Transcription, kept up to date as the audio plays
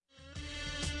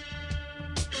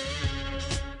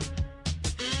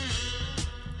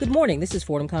Good morning, this is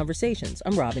Fordham Conversations.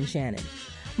 I'm Robin Shannon.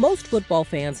 Most football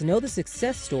fans know the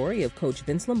success story of Coach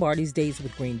Vince Lombardi's days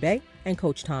with Green Bay and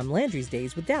Coach Tom Landry's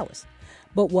days with Dallas.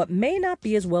 But what may not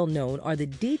be as well known are the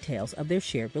details of their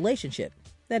shared relationship.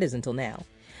 That is until now.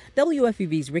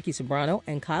 WFUV's Ricky Sobrano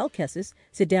and Kyle Kessis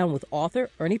sit down with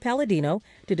author Ernie Palladino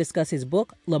to discuss his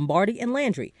book, Lombardi and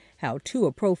Landry, how two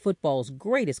of pro football's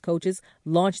greatest coaches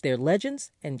launched their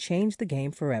legends and changed the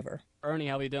game forever. Ernie,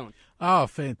 how are you doing? Oh,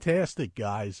 fantastic,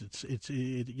 guys!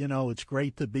 It's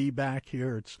great to be back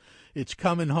here. It's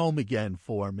coming home again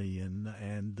for me,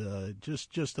 and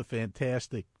just a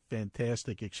fantastic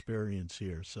experience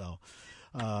here. So,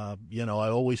 I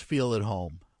always feel at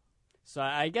home. So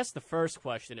I guess the first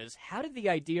question is, how did the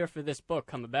idea for this book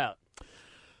come about?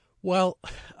 Well,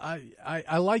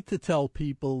 I like to tell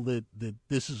people that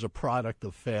this is a product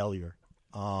of failure,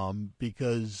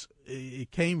 because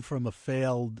it came from a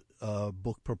failed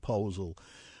book proposal.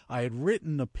 I had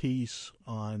written a piece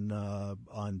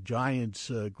on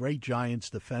Giants, great Giants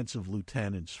defensive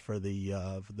lieutenants for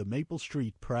the Maple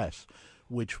Street Press,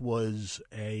 which was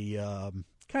a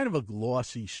kind of a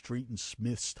glossy Street and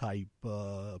Smiths type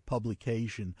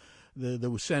publication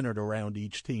that was centered around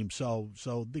each team. So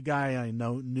the guy I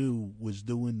knew was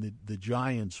doing the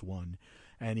Giants one,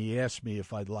 and he asked me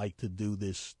if I'd like to do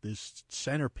this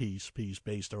centerpiece piece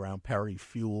based around Perry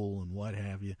Fewell and what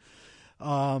have you.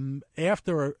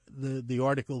 After the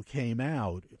article came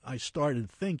out, I started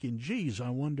thinking, geez, I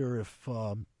wonder if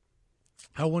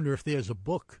there's a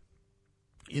book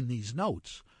in these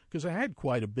notes, because I had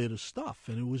quite a bit of stuff,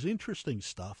 and it was interesting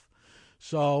stuff.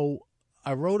 So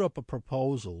I wrote up a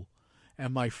proposal,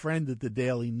 and my friend at the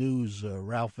Daily News,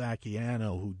 Ralph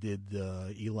Vacchiano, who did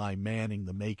Eli Manning,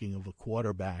 The Making of a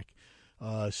Quarterback,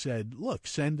 said, look,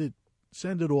 send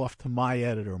it off to my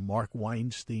editor, Mark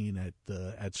Weinstein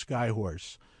at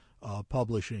Skyhorse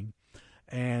Publishing,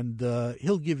 and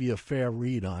he'll give you a fair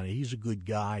read on it. He's a good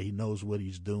guy. He knows what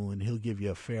he's doing. He'll give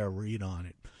you a fair read on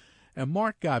it. And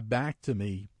Mark got back to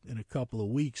me in a couple of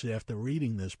weeks after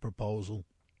reading this proposal,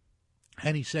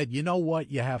 and he said, you know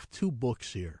what? You have two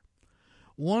books here.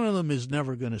 One of them is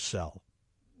never going to sell.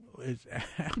 It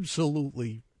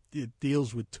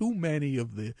deals with too many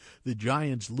of the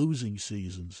Giants' losing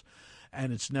seasons,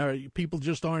 and it's never, people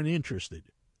just aren't interested.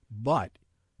 But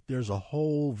there's a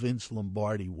whole Vince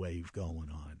Lombardi wave going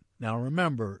on. Now,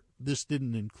 remember, this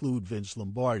didn't include Vince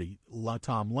Lombardi.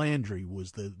 Tom Landry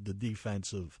was the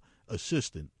defensive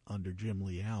assistant under Jim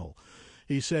Lee Howell.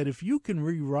 He said, if you can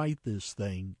rewrite this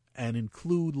thing and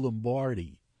include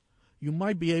Lombardi, you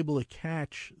might be able to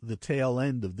catch the tail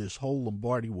end of this whole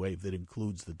Lombardi wave that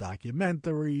includes the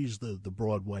documentaries, the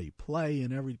Broadway play,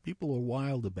 and people are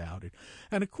wild about it.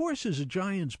 And, of course, as a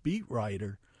Giants beat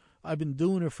writer, I've been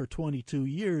doing it for 22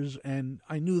 years, and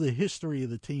I knew the history of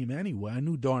the team anyway. I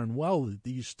knew darn well that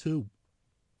these two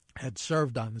had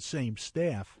served on the same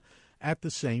staff at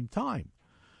the same time.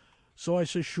 So I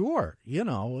said, sure,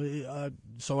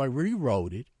 so I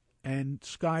rewrote it, and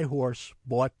Skyhorse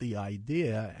bought the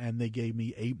idea, and they gave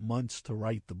me 8 months to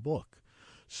write the book.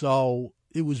 So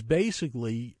it was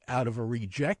basically out of a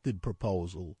rejected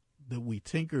proposal that we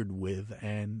tinkered with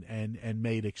and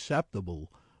made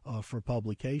acceptable for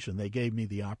publication. They gave me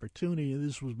the opportunity, and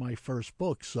this was my first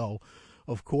book. So,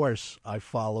 of course, I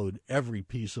followed every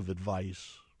piece of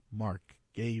advice Mark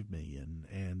gave me,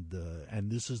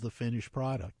 and this is the finished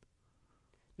product.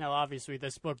 Now, obviously,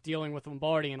 this book dealing with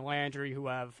Lombardi and Landry, who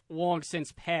have long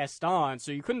since passed on,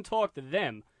 so you couldn't talk to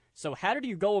them. So how did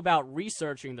you go about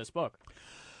researching this book?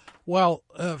 Well,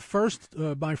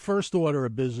 my first order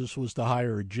of business was to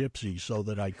hire a gypsy so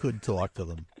that I could talk to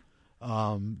them.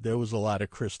 There was a lot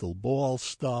of crystal ball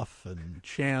stuff and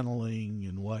channeling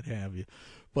and what have you.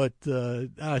 But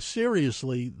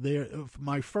seriously,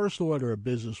 my first order of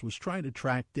business was trying to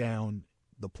track down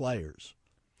the players.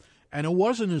 And it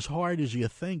wasn't as hard as you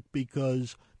think,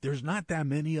 because there's not that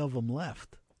many of them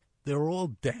left. They're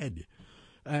all dead.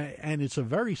 And it's a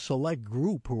very select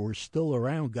group who are still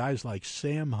around, guys like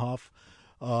Sam Huff,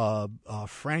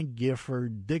 Frank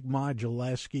Gifford, Dick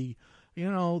Modulewski.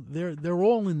 They're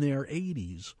all in their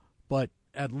 80s, but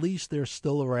at least they're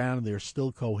still around. They're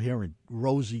still coherent.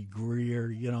 Rosie Greer,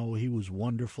 he was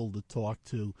wonderful to talk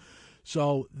to.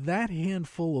 So that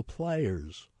handful of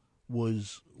players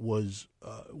was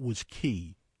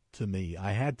key to me.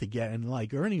 I had to get, and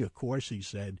like Ernie, of course, he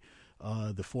said,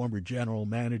 the former general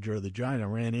manager of the Giants, I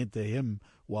ran into him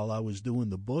while I was doing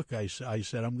the book. I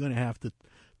said, I'm going to have to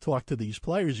talk to these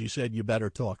players. He said, you better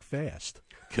talk fast,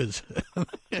 because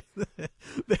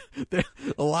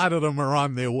a lot of them are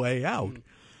on their way out.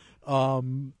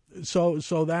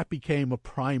 So that became a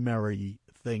primary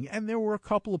thing. And there were a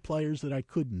couple of players that I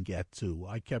couldn't get to.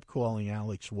 I kept calling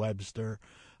Alex Webster.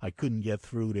 I couldn't get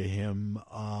through to him.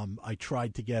 I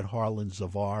tried to get Harlan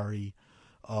Zavari,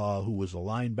 who was a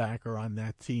linebacker on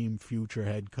that team, future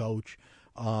head coach.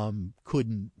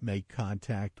 Couldn't make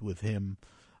contact with him.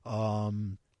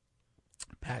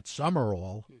 Pat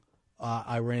Summerall,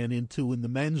 I ran into in the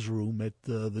men's room at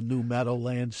the new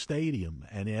Meadowlands Stadium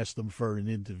and asked him for an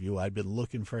interview. I'd been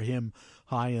looking for him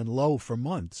high and low for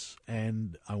months,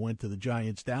 and I went to the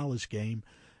Giants-Dallas game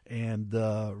and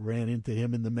ran into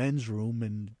him in the men's room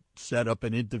and set up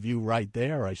an interview right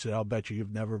there. I said, I'll bet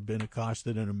you've never been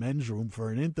accosted in a men's room for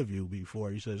an interview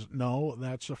before. He says, no,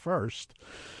 that's a first.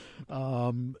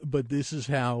 But this is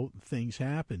how things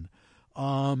happen.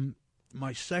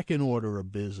 My second order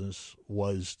of business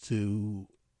was to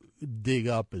dig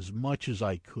up as much as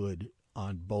I could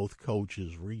on both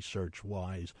coaches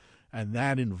research-wise, and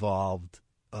that involved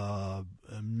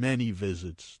many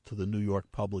visits to the New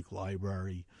York Public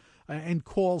Library and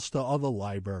calls to other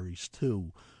libraries,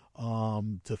 too,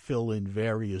 to fill in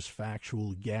various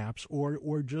factual gaps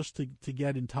or just to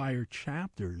get entire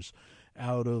chapters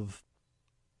out of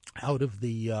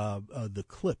the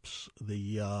clips,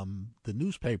 the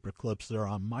newspaper clips that are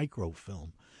on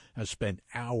microfilm. I spent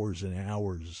hours and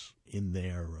hours in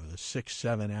there,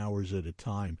 6-7 hours at a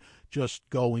time, just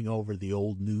going over the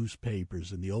old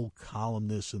newspapers and the old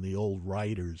columnists and the old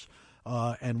writers,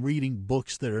 and reading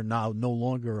books that are now no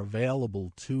longer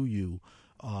available to you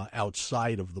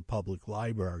outside of the public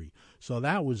library. So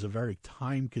that was a very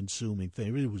time-consuming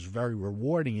thing. It was very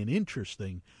rewarding and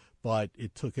interesting, but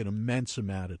it took an immense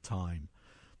amount of time.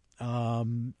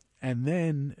 And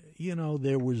then,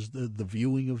 there was the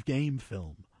viewing of game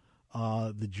film.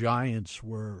 The Giants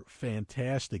were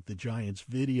fantastic. The Giants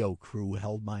video crew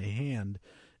held my hand,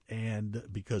 and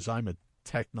because I'm a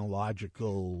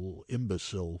technological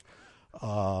imbecile,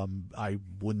 I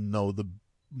wouldn't know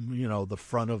the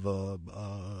front of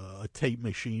a tape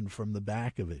machine from the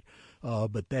back of it.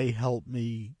 But they helped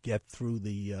me get through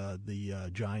the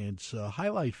Giants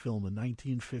highlight film in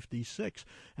 1956,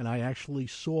 and I actually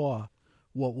saw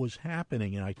what was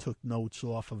happening, and I took notes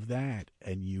off of that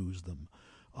and used them.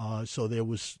 So there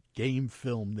was game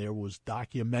film, there was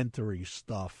documentary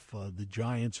stuff. The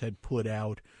Giants had put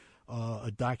out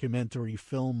a documentary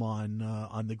film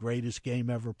on the greatest game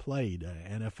ever played,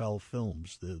 NFL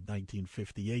Films, the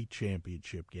 1958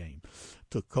 championship game.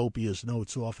 Took copious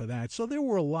notes off of that. So there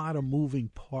were a lot of moving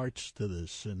parts to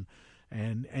this, and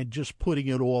just putting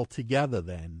it all together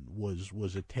then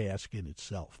was a task in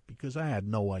itself, because I had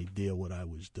no idea what I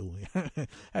was doing. I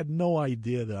had no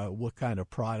idea what kind of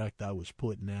product I was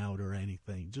putting out or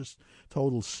anything. Just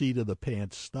total seat of the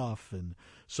pants stuff, and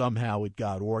somehow it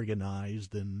got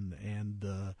organized and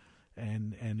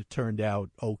it turned out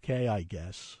okay, I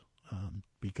guess,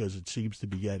 because it seems to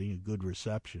be getting a good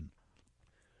reception.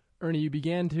 Ernie, you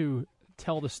began to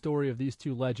tell the story of these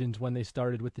two legends when they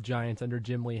started with the Giants under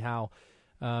Jim Lee Howe.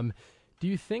 Do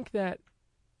you think that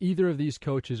either of these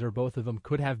coaches or both of them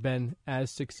could have been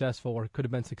as successful or could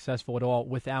have been successful at all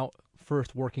without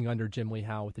first working under Jim Lee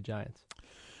Howe with the Giants?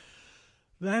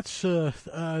 That's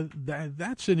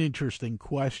an interesting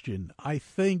question. I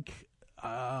think,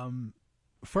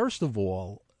 first of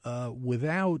all,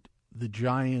 without the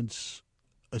Giants'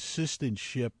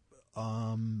 assistantship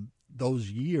those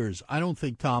years, I don't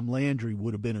think Tom Landry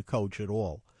would have been a coach at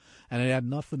all. And it had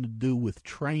nothing to do with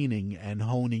training and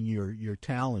honing your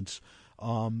talents.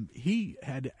 He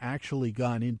had actually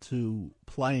gone into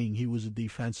playing. He was a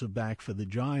defensive back for the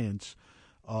Giants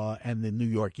and the New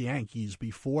York Yankees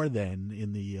before then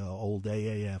in the old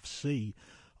AAFC,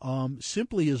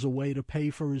 simply as a way to pay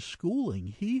for his schooling.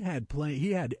 He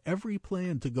had every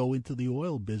plan to go into the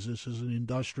oil business as an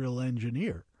industrial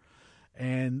engineer.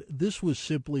 And this was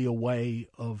simply a way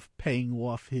of paying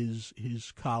off his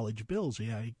college bills.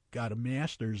 He got a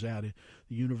master's out of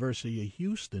the University of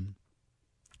Houston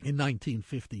in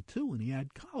 1952, and he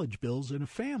had college bills and a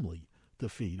family to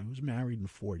feed. He was married in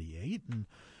 48, and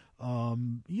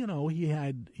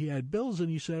he had bills, and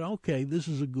he said, okay, this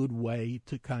is a good way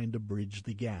to kind of bridge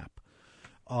the gap.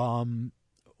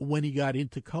 When he got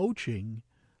into coaching,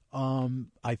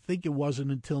 I think it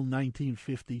wasn't until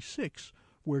 1956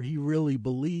 where he really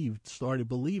started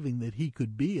believing that he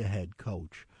could be a head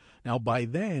coach. Now, by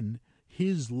then,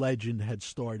 his legend had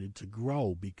started to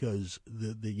grow because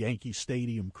the Yankee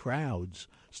Stadium crowds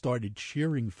started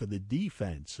cheering for the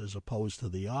defense as opposed to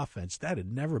the offense. That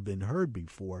had never been heard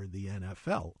before in the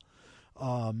NFL.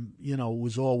 it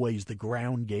was always the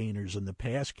ground gainers and the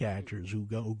pass catchers who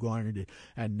garnered it,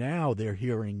 and now they're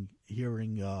hearing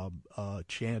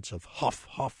chants of huff,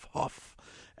 huff, huff,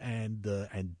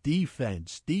 and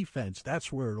defense.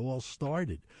 That's where it all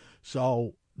started.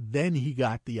 So then he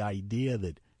got the idea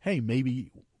that, hey,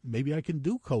 maybe I can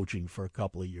do coaching for a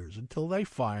couple of years until they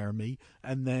fire me,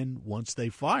 and then once they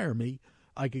fire me,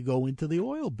 I could go into the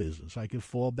oil business. I could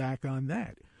fall back on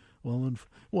that.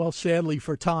 Well, sadly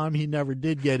for Tom, he never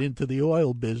did get into the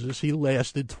oil business. He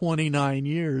lasted 29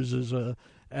 years as a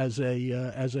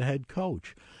head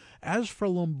coach. As for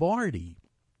Lombardi,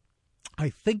 I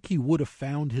think he would have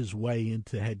found his way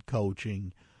into head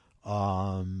coaching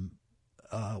one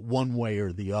way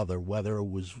or the other, whether it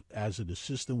was as an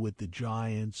assistant with the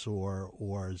Giants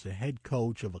or as a head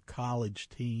coach of a college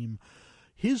team.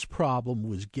 His problem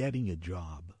was getting a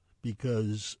job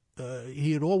because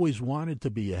he had always wanted to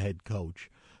be a head coach.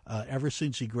 Ever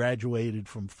since he graduated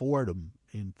from Fordham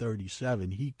in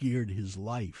 '37, he geared his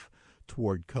life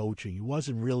toward coaching. He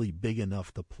wasn't really big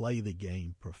enough to play the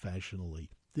game professionally.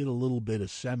 Did a little bit of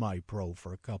semi-pro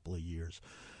for a couple of years.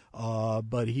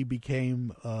 But he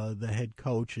became the head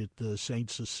coach at St.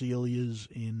 Cecilia's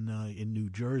in New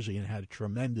Jersey and had a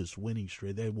tremendous winning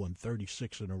streak. They won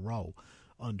 36 in a row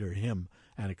under him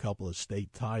and a couple of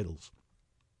state titles.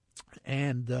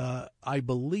 And I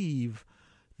believe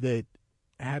that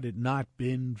had it not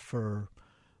been for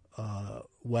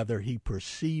whether he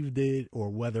perceived it or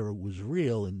whether it was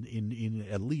real, in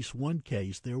at least one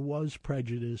case, there was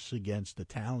prejudice against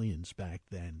Italians back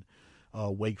then.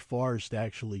 Wake Forest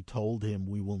actually told him,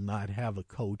 we will not have a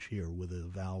coach here, with a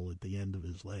vowel at the end of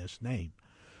his last name.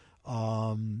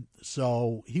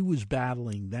 So he was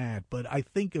battling that, but I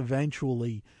think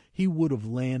eventually he would have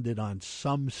landed on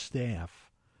some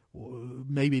staff,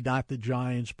 maybe not the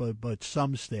Giants, but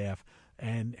some staff,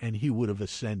 and he would have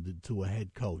ascended to a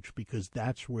head coach because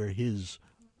that's where his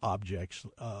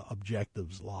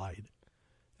objectives lied.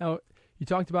 Now, you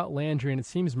talked about Landry, and it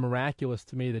seems miraculous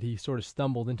to me that he sort of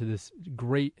stumbled into this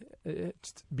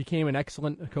became an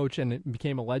excellent coach and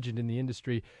became a legend in the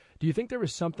industry. Do you think there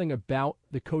was something about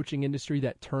the coaching industry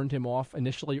that turned him off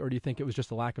initially, or do you think it was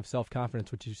just a lack of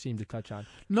self-confidence, which you seem to touch on?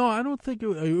 No, I don't think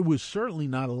it was certainly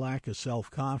not a lack of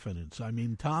self-confidence. I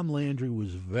mean, Tom Landry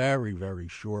was very, very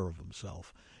sure of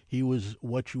himself. He was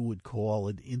what you would call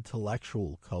an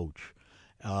intellectual coach.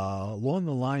 Along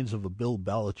the lines of a Bill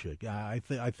Belichick. I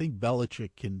think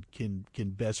Belichick can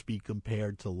best be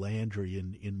compared to Landry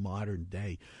in modern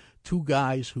day. Two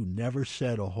guys who never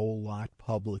said a whole lot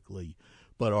publicly,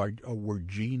 but were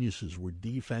geniuses, were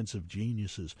defensive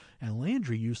geniuses. And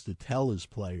Landry used to tell his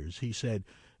players, he said,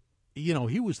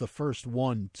 he was the first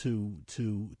one to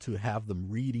have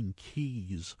them reading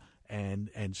keys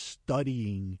and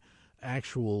studying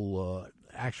actual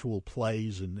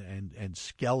plays and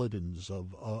skeletons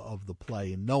of the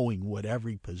play and knowing what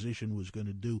every position was going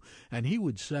to do. And he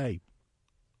would say,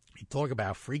 he'd talk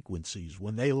about frequencies.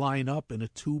 When they line up in a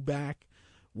two-back,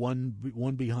 one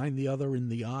behind the other in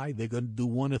the eye, they're going to do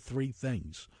one of three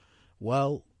things.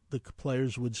 Well, the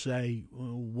players would say,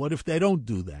 what if they don't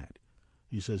do that?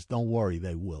 He says, don't worry,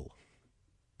 they will.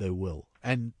 They will.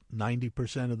 And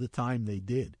 90% of the time they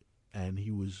did. And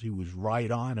he was right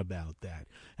on about that,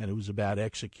 and it was about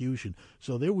execution.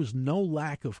 So there was no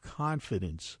lack of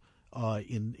confidence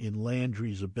in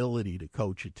Landry's ability to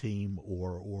coach a team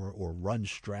or run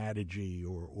strategy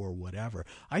or whatever.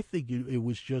 I think it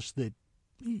was just that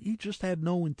he just had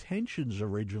no intentions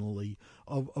originally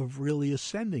of really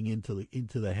ascending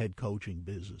into the head coaching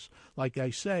business. Like I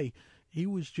say, he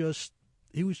was just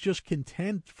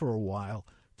content for a while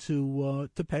to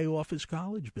pay off his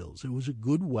college bills. It was a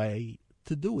good way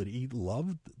to do it. He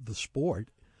loved the sport,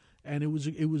 and it was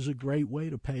a great way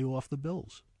to pay off the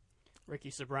bills. Ricky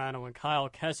Sobrano and Kyle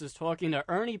Kess talking to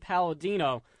Ernie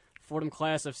Palladino, Fordham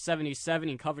class of '77.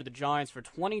 He covered the Giants for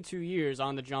 22 years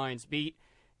on the Giants beat,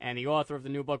 and the author of the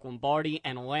new book Lombardi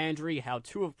and Landry: How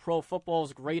Two of Pro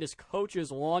Football's Greatest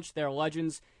Coaches Launched Their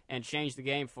Legends and Changed the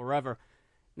Game Forever.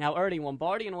 Now, Ernie,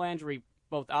 Lombardi and Landry,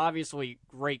 both obviously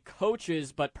great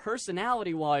coaches, but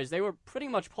personality-wise, they were pretty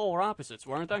much polar opposites,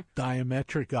 weren't they?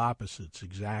 Diametric opposites,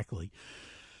 exactly.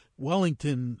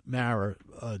 Wellington Mara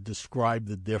described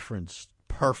the difference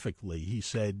perfectly. He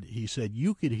said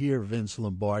you could hear Vince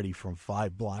Lombardi from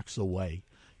 5 blocks away.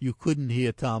 You couldn't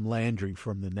hear Tom Landry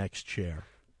from the next chair.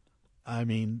 I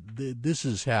mean, this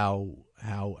is how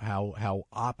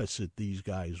opposite these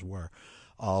guys were.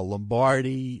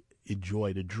 Lombardi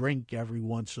enjoyed a drink every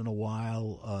once in a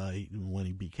while. When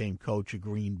he became coach of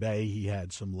Green Bay, he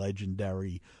had some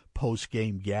legendary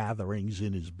post-game gatherings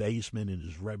in his basement, in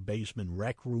his basement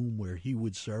rec room, where he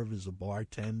would serve as a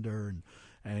bartender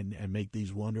and make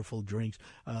these wonderful drinks.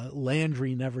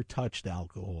 Landry never touched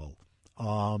alcohol.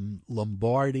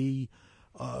 Lombardi,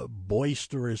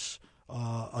 boisterous,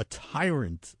 a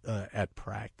tyrant at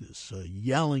practice,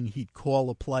 yelling. He'd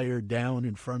call a player down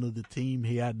in front of the team.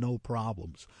 He had no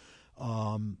problems.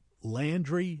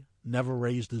 Landry never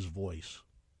raised his voice.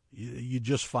 You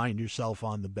just find yourself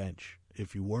on the bench.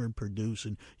 If you weren't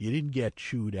producing, you didn't get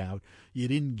chewed out, you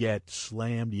didn't get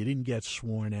slammed, you didn't get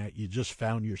sworn at, you just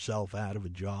found yourself out of a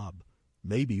job,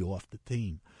 maybe off the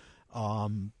team.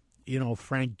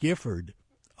 Frank Gifford,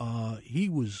 he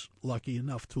was lucky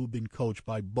enough to have been coached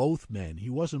by both men. He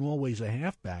wasn't always a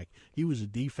halfback, he was a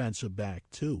defensive back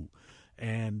too.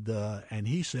 And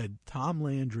he said Tom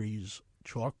Landry's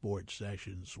chalkboard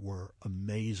sessions were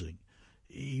amazing.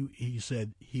 He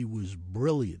said he was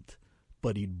brilliant,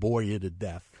 but he'd bore you to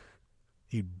death.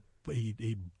 He'd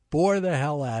bore the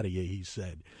hell out of you, he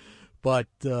said. But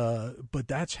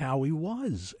that's how he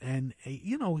was. And,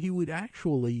 he would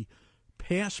actually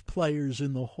pass players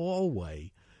in the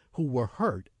hallway who were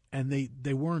hurt, and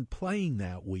they weren't playing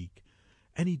that week.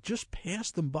 And he just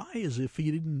passed them by as if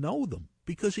he didn't know them,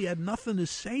 because he had nothing to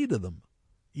say to them.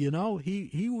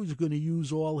 He was going to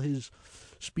use all his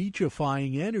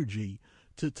speechifying energy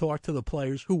to talk to the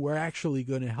players who were actually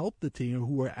going to help the team,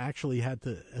 who were actually had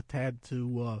to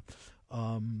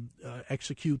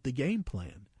execute the game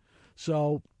plan.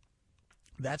 So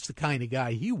that's the kind of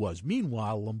guy he was.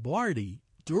 Meanwhile, Lombardi,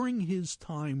 during his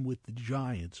time with the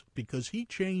Giants, because he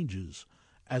changes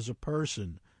as a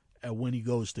person when he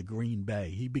goes to Green Bay,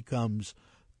 he becomes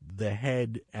the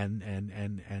head and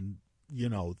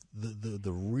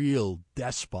the real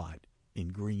despot in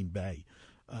Green Bay.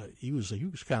 He was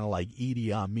kind of like Idi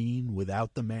Amin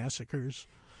without the massacres.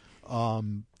 But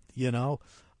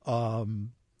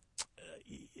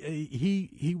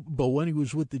when he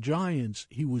was with the Giants,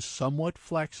 he was somewhat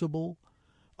flexible.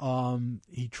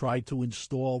 He tried to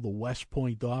install the West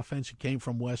Point offense. He came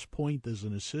from West Point as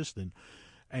an assistant,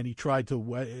 and he tried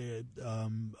to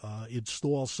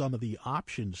install some of the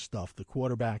option stuff, the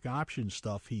quarterback option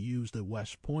stuff he used at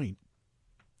West Point.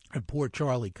 And poor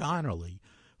Charlie Connerly,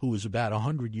 who was about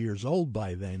 100 years old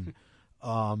by then,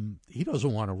 he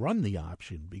doesn't want to run the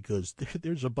option because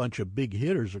there's a bunch of big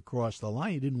hitters across the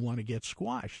line. He didn't want to get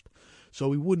squashed,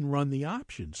 so he wouldn't run the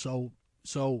option. So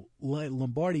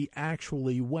Lombardi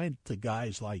actually went to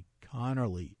guys like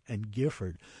Connerly and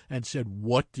Gifford and said,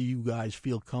 "What do you guys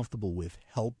feel comfortable with?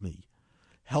 Help me.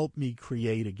 Help me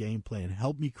create a game plan.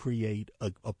 Help me create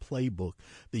a playbook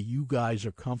that you guys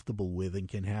are comfortable with and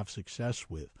can have success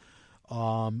with."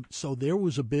 So there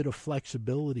was a bit of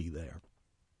flexibility there.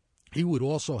 He would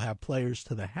also have players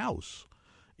to the house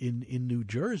in New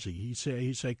Jersey.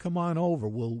 He'd say, "Come on over.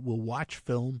 We'll watch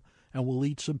film and we'll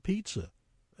eat some pizza."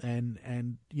 And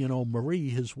Marie,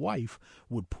 his wife,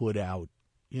 would put out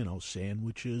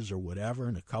sandwiches or whatever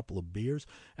and a couple of beers,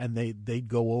 and they'd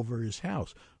go over his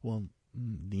house. Well,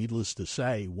 needless to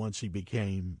say, once he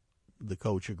became the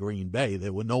coach of Green Bay,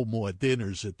 there were no more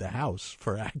dinners at the house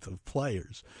for active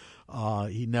players.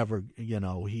 He never, he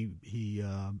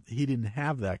didn't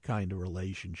have that kind of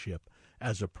relationship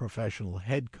as a professional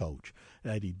head coach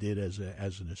that he did as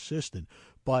an assistant.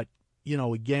 But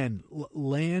again,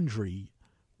 Landry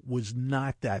was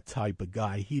not that type of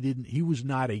guy. He was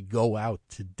not a go out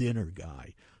to dinner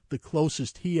guy. The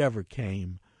closest he ever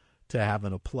came to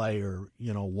having a player,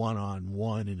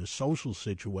 one-on-one in a social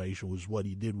situation was what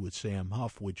he did with Sam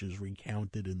Huff, which is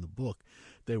recounted in the book.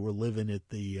 They were living at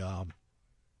the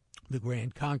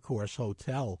Grand Concourse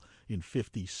Hotel in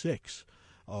 56.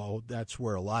 Oh, that's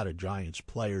where a lot of Giants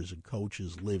players and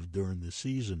coaches lived during the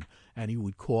season. And he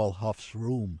would call Huff's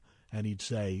room and he'd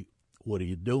say, "What are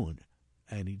you doing?"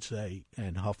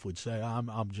 And Huff would say,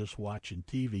 I'm just watching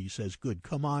TV. He says, "Good,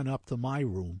 come on up to my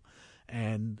room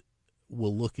and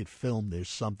we'll look at film. There's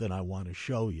something I want to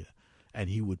show you." And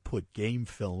he would put game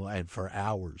film, and for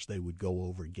hours they would go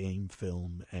over game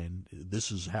film, and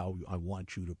this is how I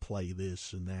want you to play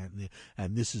this and that.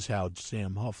 And this is how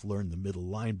Sam Huff learned the middle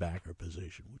linebacker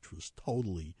position, which was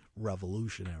totally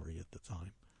revolutionary at the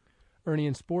time. Ernie,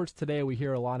 in sports today, we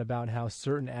hear a lot about how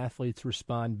certain athletes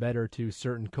respond better to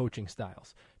certain coaching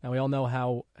styles. Now, we all know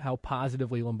how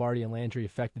positively Lombardi and Landry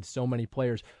affected so many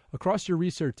players. Across your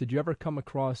research, did you ever come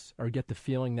across or get the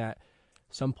feeling that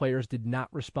some players did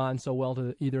not respond so well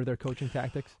to either of their coaching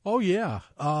tactics? Oh, yeah.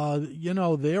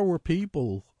 There were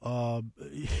people.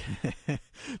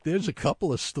 There's a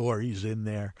couple of stories in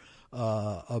there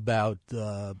about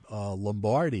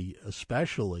Lombardi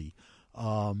especially.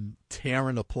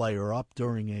 tearing a player up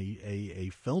during a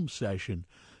film session.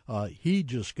 He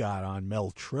just got on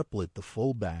Mel Triplett, the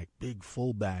fullback, big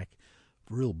fullback,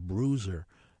 real bruiser.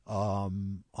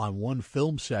 On one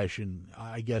film session,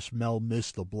 I guess Mel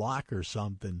missed a block or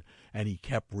something, and he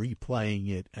kept replaying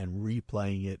it and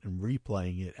replaying it and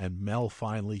replaying it. And Mel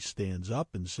finally stands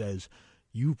up and says,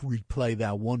 "You replay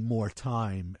that one more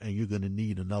time, and you're going to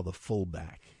need another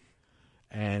fullback."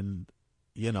 And,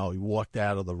 he walked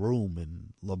out of the room,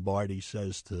 and Lombardi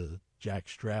says to Jack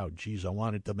Stroud, "Geez, I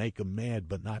wanted to make him mad,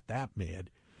 but not that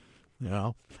mad."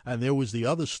 And there was the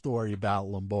other story about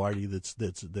Lombardi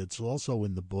that's also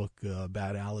in the book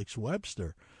about Alex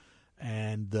Webster,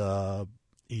 and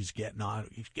he's getting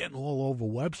all over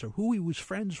Webster, who he was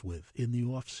friends with in the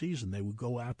off season. They would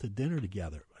go out to dinner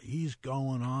together. He's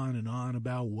going on and on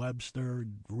about Webster,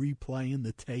 replaying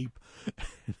the tape,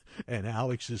 and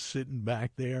Alex is sitting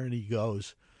back there, and he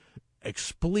goes,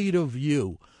 "Expletive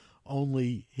you,"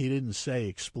 only he didn't say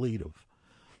expletive.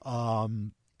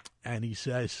 And he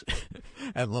says,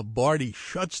 and Lombardi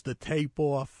shuts the tape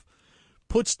off,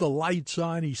 puts the lights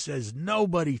on. He says,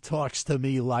 "Nobody talks to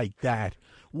me like that.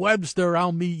 Webster,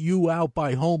 I'll meet you out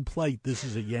by home plate." This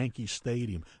is a Yankee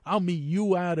Stadium. "I'll meet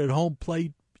you out at home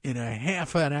plate in a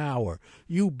half an hour.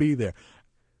 You be there."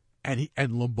 And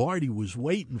Lombardi was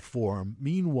waiting for him.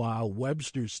 Meanwhile,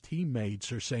 Webster's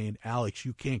teammates are saying, "Alex,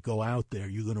 you can't go out there.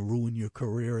 You're going to ruin your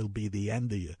career. It'll be the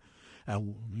end of you."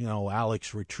 And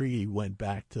Alex retreated. He went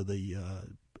back to the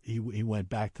he went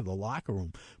back to the locker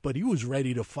room, but he was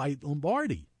ready to fight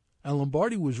Lombardi, and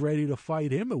Lombardi was ready to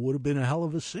fight him. It would have been a hell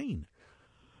of a scene.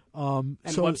 And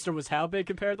Webster was how big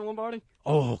compared to Lombardi?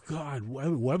 Oh God,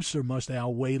 Webster must have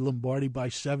outweighed Lombardi by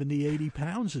 70, 80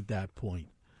 pounds at that point.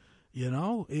 It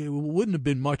wouldn't have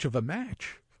been much of a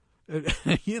match.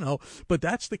 But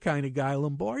that's the kind of guy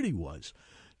Lombardi was.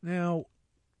 Now,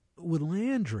 with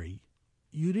Landry,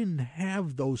 you didn't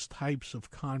have those types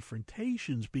of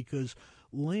confrontations because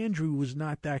Landry was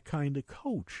not that kind of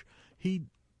coach.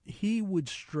 He would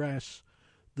stress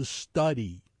the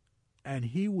study, and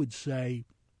he would say,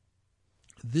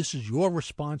 "This is your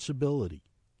responsibility.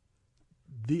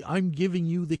 I'm giving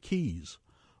you the keys.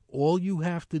 All you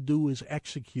have to do is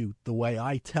execute the way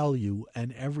I tell you,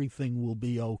 and everything will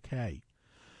be okay."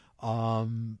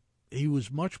 He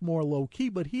was much more low-key,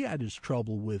 but he had his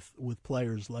trouble with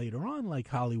players later on, like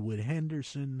Hollywood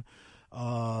Henderson.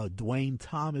 Dwayne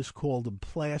Thomas called him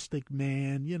Plastic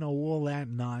Man, all that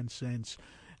nonsense.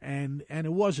 And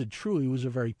it wasn't true. He was a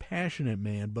very passionate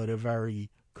man, but a very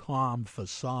calm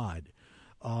facade.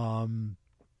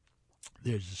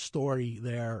 There's a story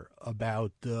there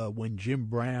about when Jim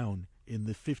Brown, in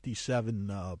the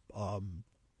 57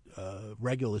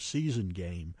 regular season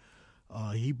game,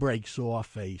 he breaks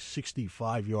off a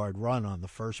 65-yard run on the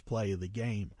first play of the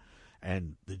game,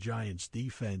 and the Giants'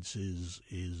 defense is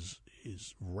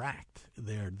racked.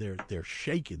 They're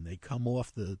shaken. They come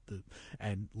off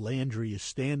and Landry is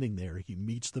standing there. He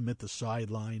meets them at the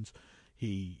sidelines.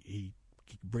 He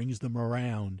brings them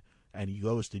around, and he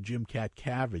goes to Jim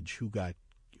Catvage, who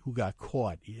got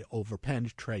caught over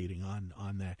penetrating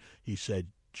on that. He said,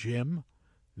 "Jim,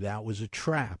 that was a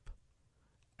trap,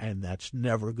 and that's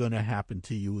never going to happen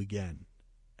to you again."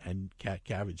 And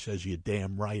Catvage says, "You're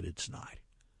damn right it's not."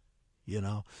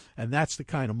 And that's the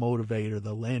kind of motivator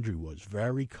that Landry was,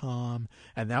 very calm,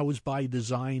 and that was by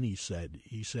design, he said.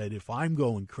 He said, "If I'm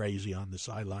going crazy on the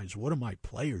sidelines, what are my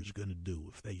players going to do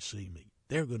if they see me?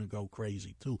 They're going to go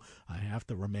crazy too. I have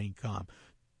to remain calm."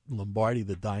 Lombardi,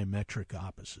 the diametric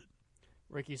opposite.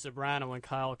 Ricky Sobrano and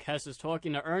Kyle Kess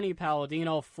talking to Ernie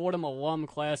Palladino, Fordham alum,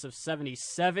 class of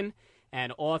 77,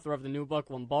 and author of the new book,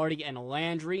 Lombardi and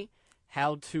Landry,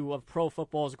 How Two of Pro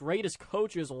Football's Greatest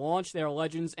Coaches Launch Their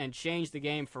Legends and Change the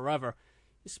Game Forever.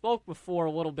 You spoke before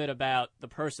a little bit about the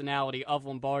personality of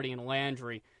Lombardi and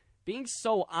Landry being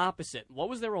so opposite. What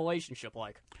was their relationship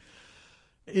like?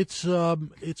 It's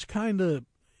kind of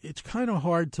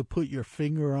hard to put your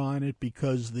finger on it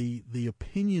because the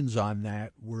opinions on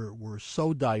that were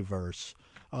so diverse,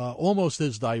 almost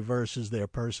as diverse as their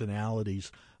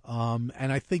personalities. And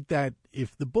I think that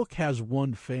if the book has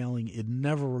one failing, it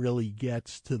never really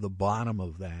gets to the bottom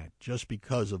of that just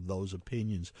because of those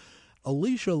opinions.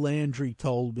 Alicia Landry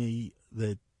told me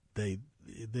that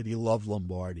he loved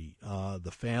Lombardi.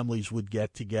 The families would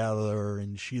get together,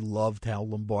 and she loved how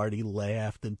Lombardi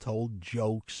laughed and told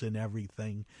jokes and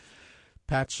everything.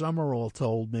 Pat Summerall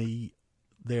told me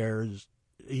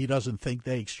he doesn't think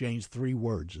they exchanged 3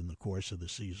 words in the course of the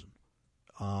season.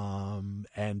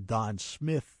 And Don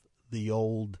Smith, the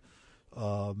old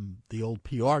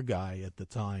PR guy at the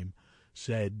time,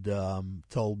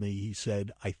 told me, he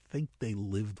said, I think they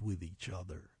lived with each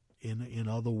other. In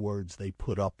other words, they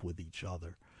put up with each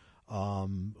other.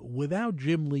 Without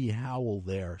Jim Lee Howell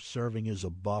there serving as a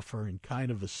buffer and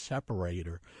kind of a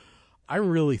separator, I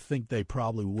really think they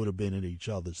probably would have been at each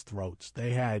other's throats.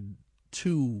 They had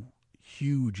two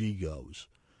huge egos.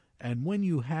 And when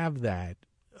you have that,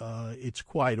 it's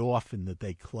quite often that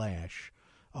they clash,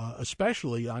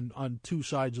 especially on two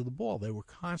sides of the ball. They were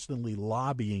constantly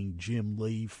lobbying Jim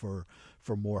Lee for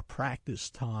more practice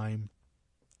time,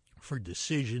 for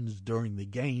decisions during the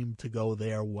game to go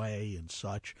their way and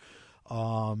such.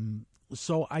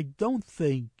 So I don't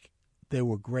think they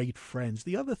were great friends.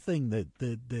 The other thing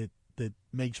that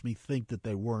makes me think that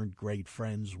they weren't great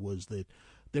friends was that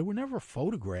they were never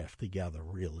photographed together,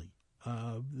 really.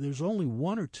 There's only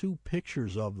one or two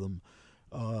pictures of them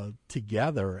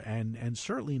together, and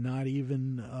certainly not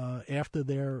even after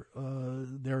their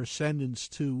ascendance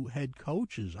to head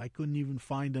coaches. I couldn't even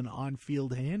find an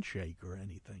on-field handshake or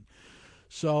anything.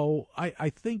 So I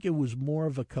think it was more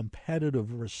of a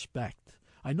competitive respect.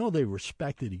 I know they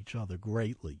respected each other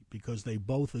greatly because they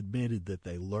both admitted that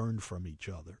they learned from each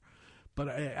other. But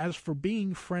as for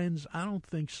being friends, I don't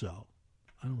think so.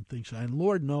 And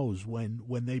Lord knows when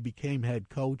they became head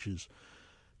coaches,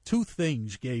 two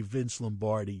things gave Vince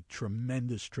Lombardi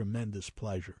tremendous, tremendous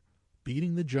pleasure: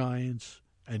 beating the Giants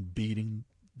and beating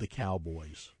the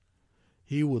Cowboys.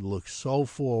 He would look so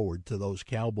forward to those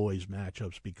Cowboys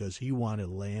matchups because he wanted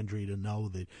Landry to know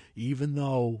that even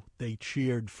though they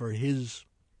cheered for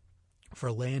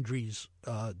Landry's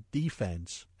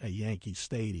defense at Yankee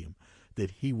Stadium,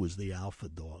 that he was the alpha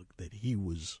dog, that he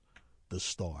was the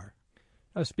star.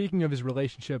 Speaking of his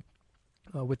relationship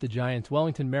with the Giants,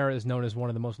 Wellington Mara is known as one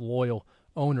of the most loyal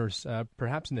owners,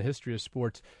 perhaps in the history of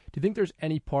sports. Do you think there's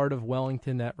any part of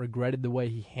Wellington that regretted the way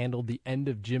he handled the end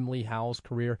of Jim Lee Howell's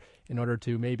career in order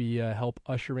to maybe help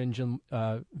usher in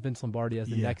Vince Lombardi as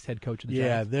the next head coach of the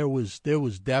Giants? Yeah, there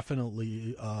was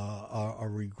definitely a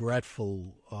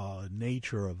regretful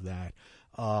nature of that.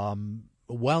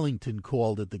 Wellington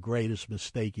called it the greatest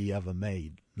mistake he ever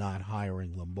made, not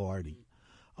hiring Lombardi.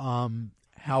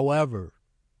 However,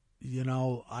 you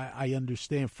know, I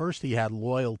understand. First, he had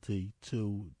loyalty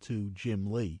to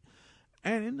Jim Lee,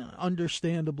 and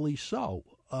understandably so.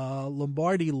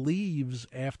 Lombardi leaves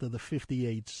after the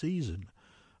 58 season.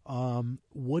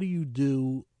 What do you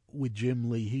do with Jim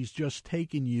Lee? He's just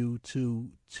taken you to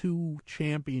 2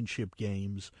 championship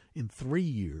games in 3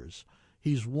 years.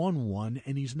 He's won one,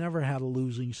 and he's never had a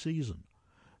losing season.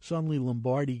 Suddenly,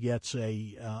 Lombardi gets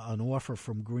an offer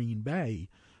from Green Bay.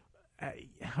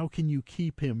 How can you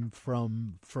keep him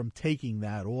from taking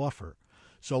that offer?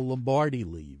 So Lombardi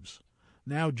leaves.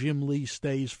 Now Jim Lee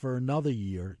stays for another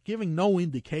year, giving no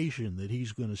indication that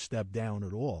he's going to step down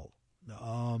at all.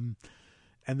 And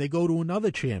they go to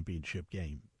another championship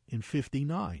game in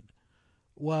 59.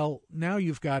 Well, now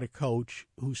you've got a coach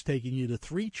who's taking you to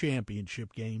 3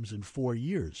 championship games in 4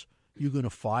 years. You're going to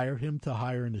fire him to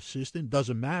hire an assistant?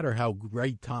 Doesn't matter how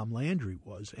great Tom Landry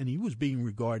was, and he was being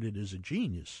regarded as a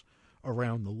genius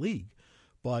around the league,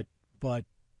 but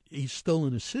he's still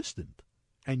an assistant.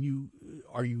 And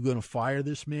are you going to fire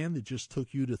this man that just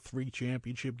took you to 3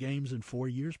 championship games in 4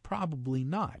 years? Probably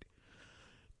not.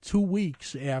 2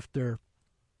 weeks after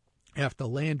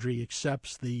Landry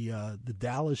accepts the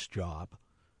Dallas job,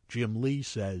 Jim Lee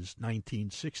says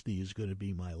 1960 is going to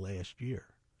be my last year.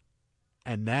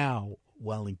 And now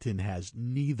Wellington has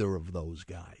neither of those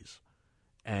guys.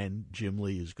 And Jim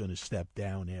Lee is going to step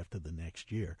down after the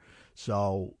next year.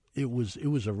 So it was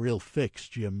a real fix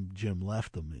Jim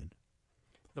left them in.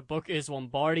 The book is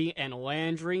Lombardi and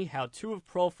Landry, How Two of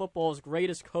Pro Football's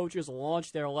Greatest Coaches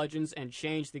Launched Their Legends and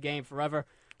Changed the Game Forever.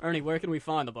 Ernie, where can we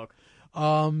find the book?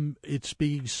 It's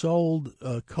being sold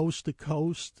coast to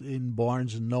coast in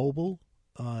Barnes & Noble,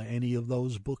 any of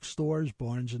those bookstores,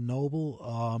 Barnes &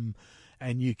 Noble.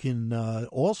 And you can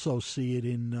also see it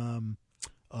in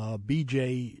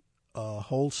BJ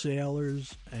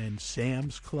Wholesalers and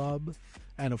Sam's Club.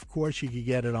 And, of course, you can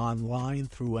get it online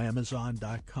through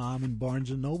Amazon.com and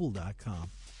BarnesandNoble.com.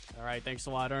 All right. Thanks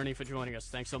a lot, Ernie, for joining us.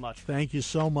 Thanks so much. Thank you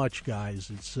so much, guys.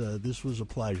 This was a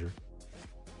pleasure.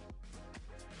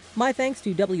 My thanks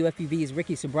to WFUV's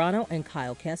Ricky Sobrano and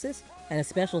Kyle Kessis, and a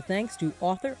special thanks to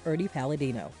author Ernie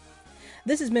Palladino.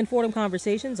 This has been Fordham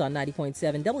Conversations on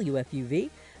 90.7 WFUV.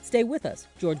 Stay with us.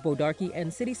 George Bodarky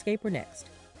and Cityscape are next.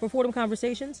 For Fordham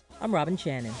Conversations, I'm Robin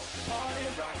Shannon.